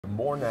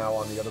More now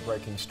on the other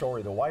breaking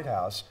story. The White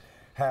House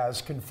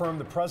has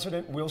confirmed the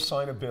president will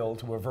sign a bill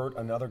to avert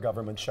another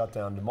government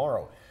shutdown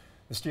tomorrow.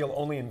 This deal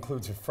only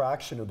includes a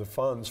fraction of the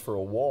funds for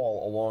a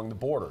wall along the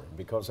border.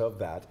 Because of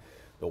that,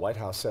 the White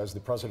House says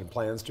the president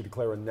plans to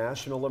declare a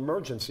national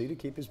emergency to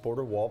keep his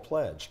border wall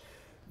pledge.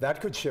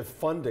 That could shift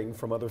funding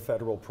from other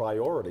federal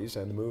priorities,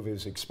 and the move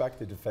is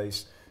expected to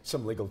face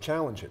some legal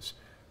challenges.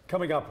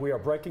 Coming up, we are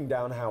breaking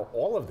down how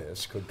all of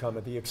this could come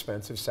at the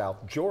expense of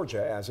South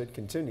Georgia as it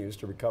continues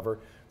to recover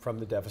from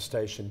the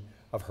devastation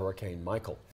of Hurricane Michael.